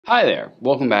Hi there,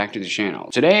 welcome back to the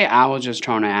channel. Today I was just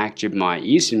trying to activate my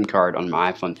eSIM card on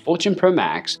my iPhone 14 Pro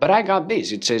Max, but I got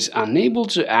this. It says unable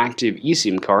to active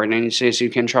eSIM card, and it says you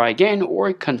can try again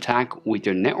or contact with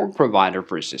your network provider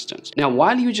for assistance. Now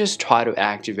while you just try to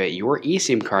activate your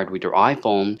eSIM card with your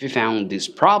iPhone, if you found this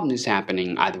problem is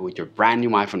happening either with your brand new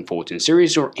iPhone 14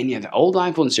 series or any other old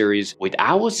iPhone series with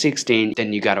iOS 16,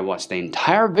 then you gotta watch the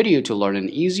entire video to learn an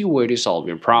easy way to solve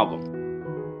your problem.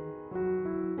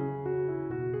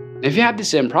 If you have the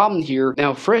same problem here,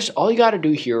 now first all you gotta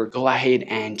do here, go ahead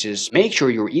and just make sure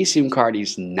your eSIM card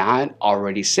is not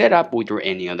already set up with your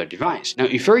any other device. Now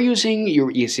if you're using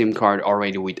your eSIM card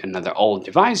already with another old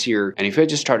device here, and if you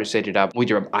just try to set it up with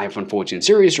your iPhone 14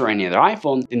 series or any other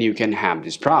iPhone, then you can have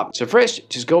this problem. So first,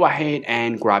 just go ahead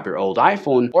and grab your old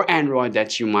iPhone or Android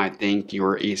that you might think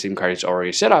your eSIM card is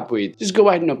already set up with. Just go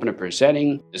ahead and open up your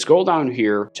setting, scroll down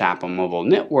here, tap on mobile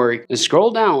network, and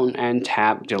scroll down and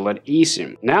tap delete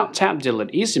eSIM. Now tap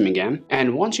delete eSIM again,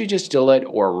 and once you just delete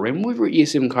or remove your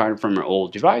eSIM card from your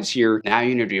old device here, now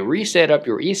you need to reset up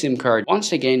your eSIM card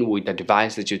once again with the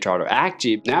device that you try to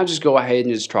activate. Now just go ahead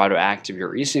and just try to activate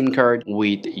your eSIM card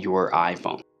with your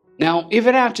iPhone. Now,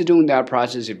 even after doing that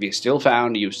process, if you still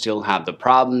found you still have the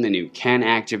problem and you can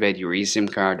activate your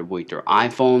eSIM card with your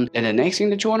iPhone, then the next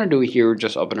thing that you want to do here,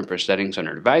 just open up your settings on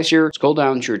your device here, scroll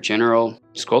down to your general,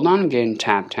 scroll down again,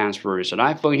 tap transfer reset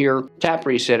iPhone here, tap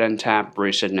reset and tap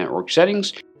reset network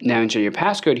settings. Now enter your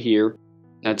passcode here.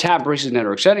 Now tap reset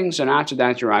network settings, and after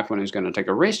that your iPhone is going to take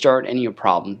a restart and your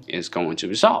problem is going to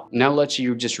be solved. Now let's say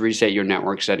you just reset your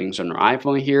network settings on your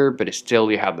iPhone here, but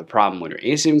still you have the problem with your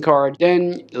eSIM card.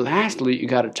 Then lastly, you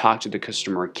got to talk to the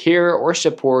customer care or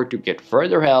support to get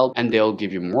further help, and they'll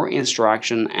give you more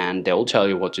instruction and they'll tell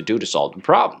you what to do to solve the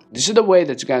problem. This is the way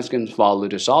that you guys can follow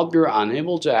to solve your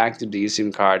unable to activate the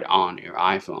eSIM card on your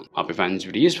iPhone. Hope you find this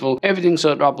video useful. If you think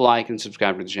so, drop a like and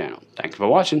subscribe to the channel. Thank you for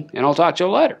watching, and I'll talk to you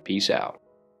later. Peace out.